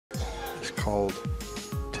It's called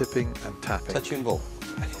tipping and tapping. Touching ball.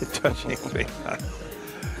 Touching. Come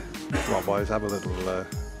on, boys, have a little word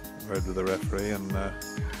with the referee and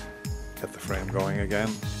get the frame going again.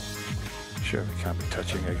 Sure, we can't be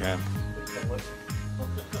touching again.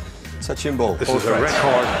 Touching ball. This is a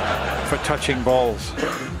record for touching balls.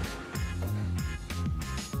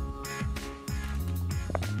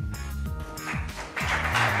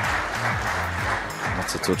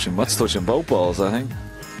 That's touching both balls, I think.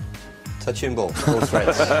 Touching ball. Both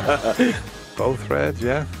threads. Both threads,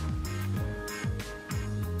 yeah.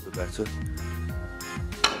 The better.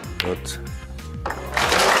 But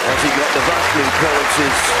has he got the vacuum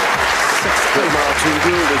qualities that Martin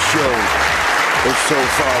Gould has shown us so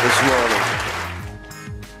far this morning?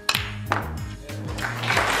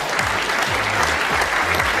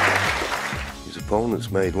 His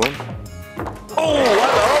opponent's made one. Oh,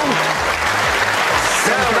 hello!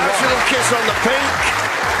 Now, nice little kiss on the pink.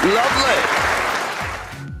 Lovely.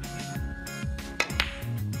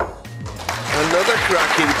 Another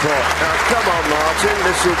cracking pot. Now, come on, Martin.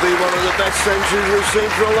 This will be one of the best centuries we've seen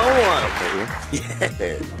for a long while.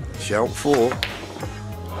 Yeah. Shout 4. Hang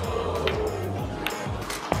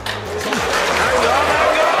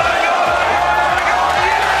on.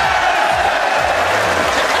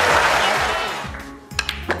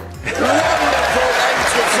 Wonderful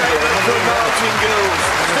entertainment from Martin Gould.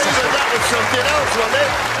 Stephen, that was something else, wasn't it?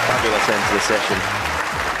 Fabulous end to the session.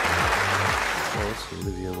 Well,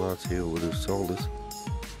 Olivia Martial would have told us.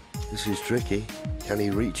 This is tricky. Can he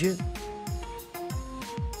reach it?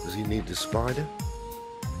 Does he need the spider?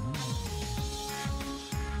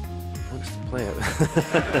 What's the play out?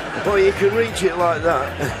 Well, you can reach it like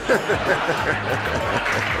that.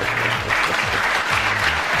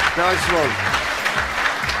 Nice one.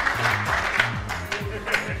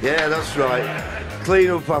 Yeah, that's right. Clean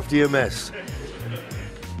up after your mess.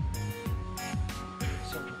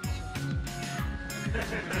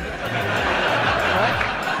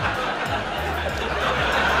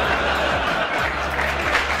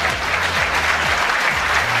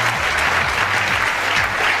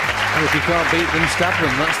 If you can't beat them, stab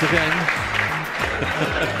them. That's the game.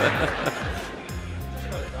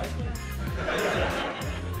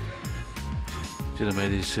 Should have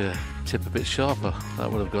made his tip a bit sharper.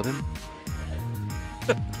 That would have got him.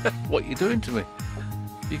 What are you doing to me?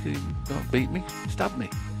 You can't beat me. Stab me.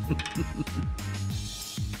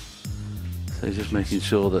 So he's just making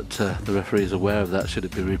sure that the referee is aware of that. Should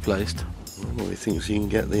it be replaced? Well, he thinks he can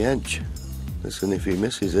get the edge. Listen, if he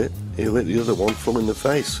misses it, he'll hit the other one full in the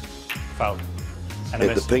face. Foul. And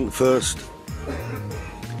Hit the pink first.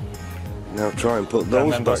 Now try and put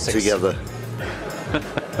those back together.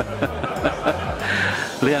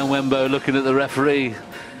 Liang Wenbo looking at the referee.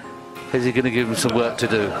 Is he going to give him some work to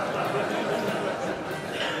do?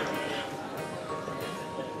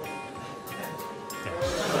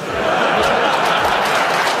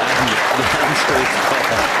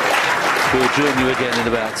 We'll join you again in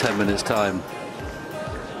about 10 minutes' time.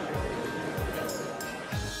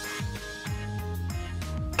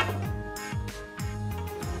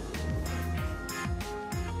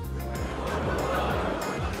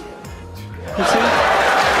 You see,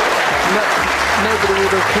 nobody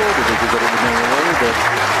would have applauded if he got it the normal way,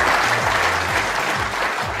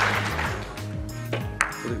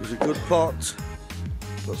 But it was a good pot.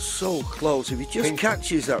 But so close. If he just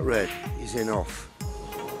catches that red, he's in off.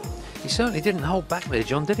 He certainly didn't hold back there,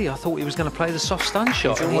 John, did he? I thought he was going to play the soft stand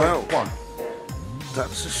shot. Well,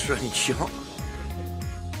 that's a strange shot.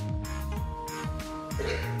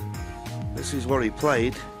 This is what he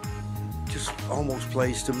played. Just almost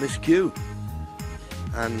plays to miscue.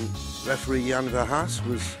 And referee Jan Verhaas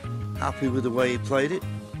was happy with the way he played it.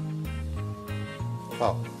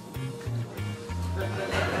 Foul.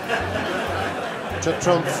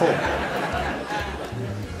 Trump 4.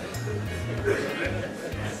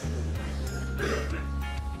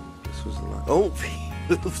 This was the last. Oh, he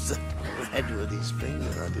moves the red with his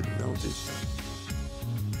finger. I didn't notice that.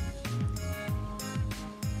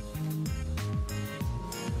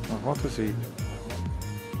 Well, what does he?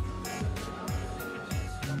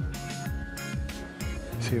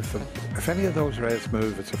 See if any of those reds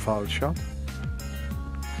move, it's a foul shot.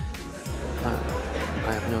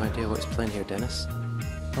 I have no idea what he's playing here, Dennis.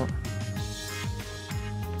 Oh.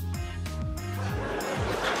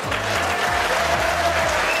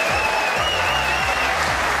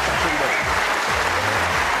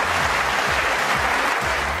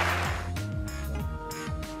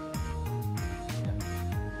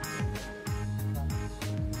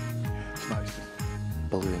 It's nice.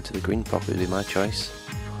 Blue into the green pocket would be my choice.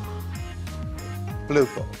 Blue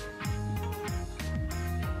ball.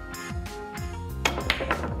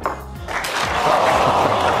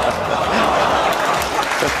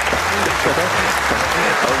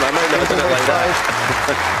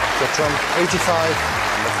 The trump, 85,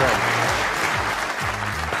 and the friend.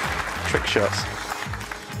 Trick shots.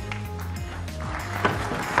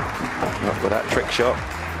 Not with that trick shot.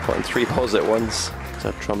 Putting 3 balls at once.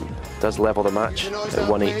 So trump does level the match at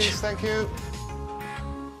 1 each. Thank you.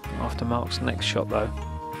 After Mark's next shot, though.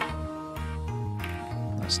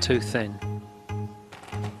 That's too thin.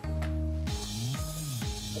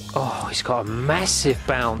 Oh, he's got a massive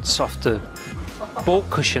bounce off the ball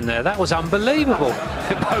cushion there. That was unbelievable.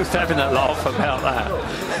 They're both having a laugh about that.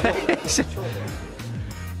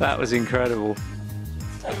 That was incredible.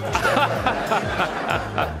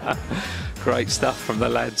 Great stuff from the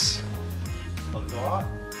lads.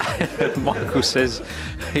 Michael says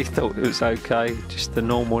he thought it was okay, just the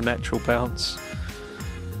normal natural bounce.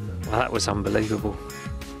 Well, that was unbelievable.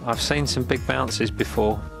 I've seen some big bounces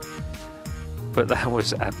before, but that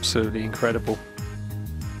was absolutely incredible.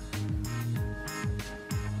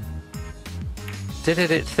 Did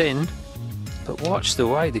it thin, but watch the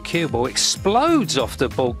way the cue ball explodes off the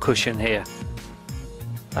ball cushion here.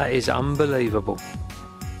 That is unbelievable.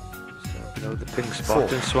 So below the pink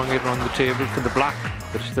spot and swung it around the table for the black,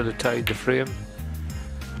 but still attained the frame.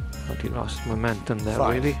 But he lost momentum there,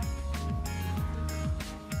 really.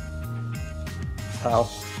 Foul.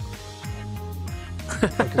 I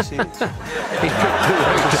can see it.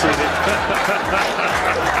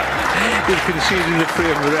 He conceded the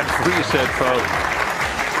frame, the referee said foul.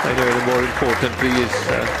 I know the more importantly is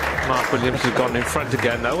Mark Williams has gone in front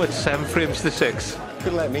again now. It's 7 frames to 6.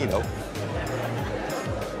 Couldn't let me know.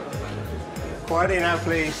 Quiet now,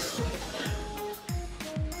 please.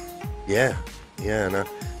 Yeah, and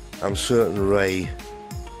I'm certain Ray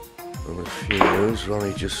on a few moves,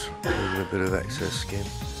 Ronnie just leaving a bit of excess skin.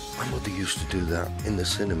 My mother used to do that in the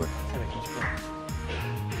cinema.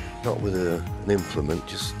 Not with an implement,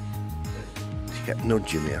 just she kept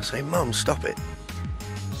nudging me. I say, Mum, stop it.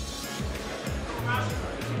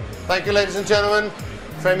 Thank you, ladies and gentlemen.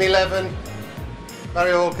 Frame 11,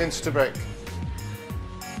 Barry Hawkins to break.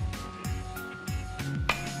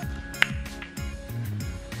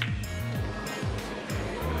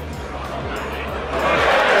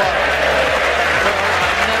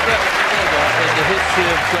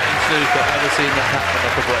 I've never seen that happen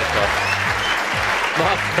at a break-off.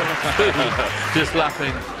 Mark just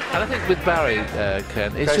laughing. And I think with Barry,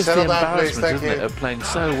 Ken, it's just the embarrassment, isn't it, of playing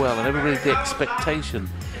so well and everybody the expectation.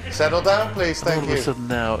 Settle down, please, thank you. All of a sudden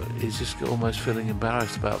now, he's just almost feeling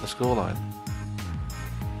embarrassed about the scoreline.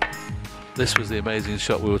 This was the amazing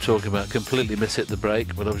shot we were talking about. Completely mishit the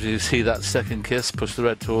break, but obviously you see that second kiss push the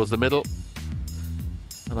red towards the middle.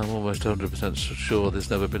 And I'm almost 100% sure there's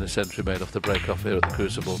never been a century made off the break-off here at the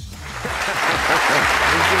Crucible.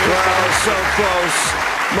 Well, so close.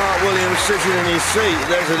 Mark Williams sitting in his seat.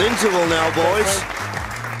 There's an interval now, boys.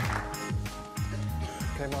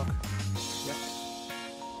 Okay, Mark. Yep.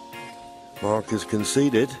 Mark has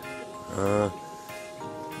conceded. Have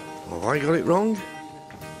I got it wrong?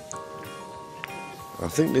 I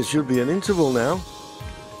think there should be an interval now.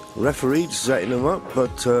 Referee's setting them up,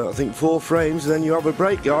 but I think 4 frames, then you have a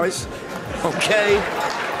break, guys. Okay.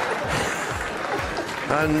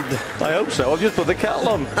 And I hope so. I'll just put the kettle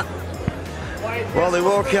on. while they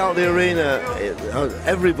walk out the arena,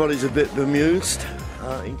 everybody's a bit bemused.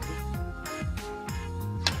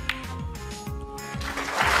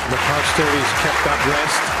 Look how still he's kept that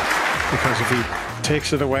rest, because if he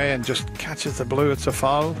takes it away and just catches the blue, it's a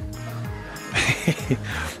foul.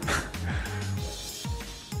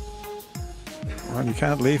 Well, you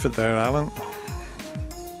can't leave it there, Alan.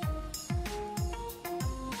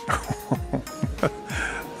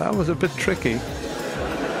 That was a bit tricky.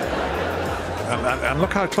 And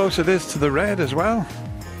look how close it is to the red as well.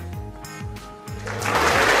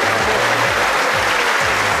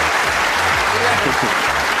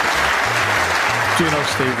 Do you know,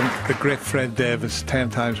 Stephen, the great Fred Davis, 10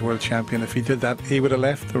 times world champion, if he did that, he would have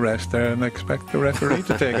left the rest there and expect the referee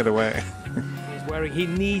to take it away. He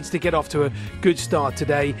needs to get off to a good start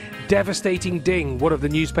today. Devastating ding, one of the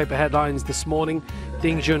newspaper headlines this morning.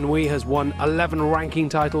 Ding Junhui has won 11 ranking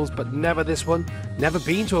titles, but never this one. Never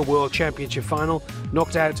been to a World Championship final.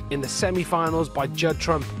 Knocked out in the semi-finals by Judd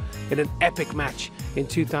Trump in an epic match in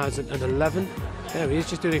 2011. There he is,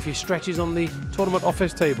 just doing a few stretches on the tournament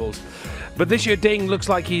office tables. But this year Ding looks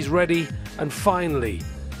like he's ready and finally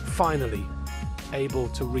able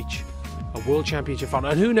to reach a World Championship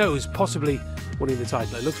final. And who knows, possibly winning the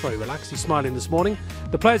title. It looks very relaxed. He's smiling this morning.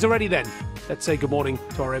 The players are ready then. Let's say good morning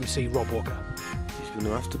to our MC, Rob Walker. He's going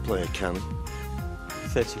to have to play a cannon.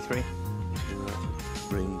 33. He's going to have to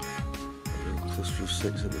bring a little cluster of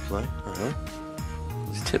 6 into play.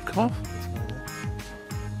 Does tip come off?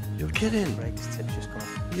 You're kidding. Break's tip's just gone.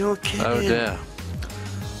 You're kidding. Oh dear.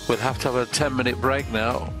 We'll have to have a 10-minute break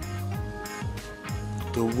now.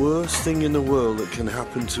 The worst thing in the world that can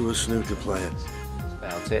happen to a snooker player. That's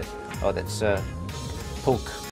about it. Oh, that's Pulk.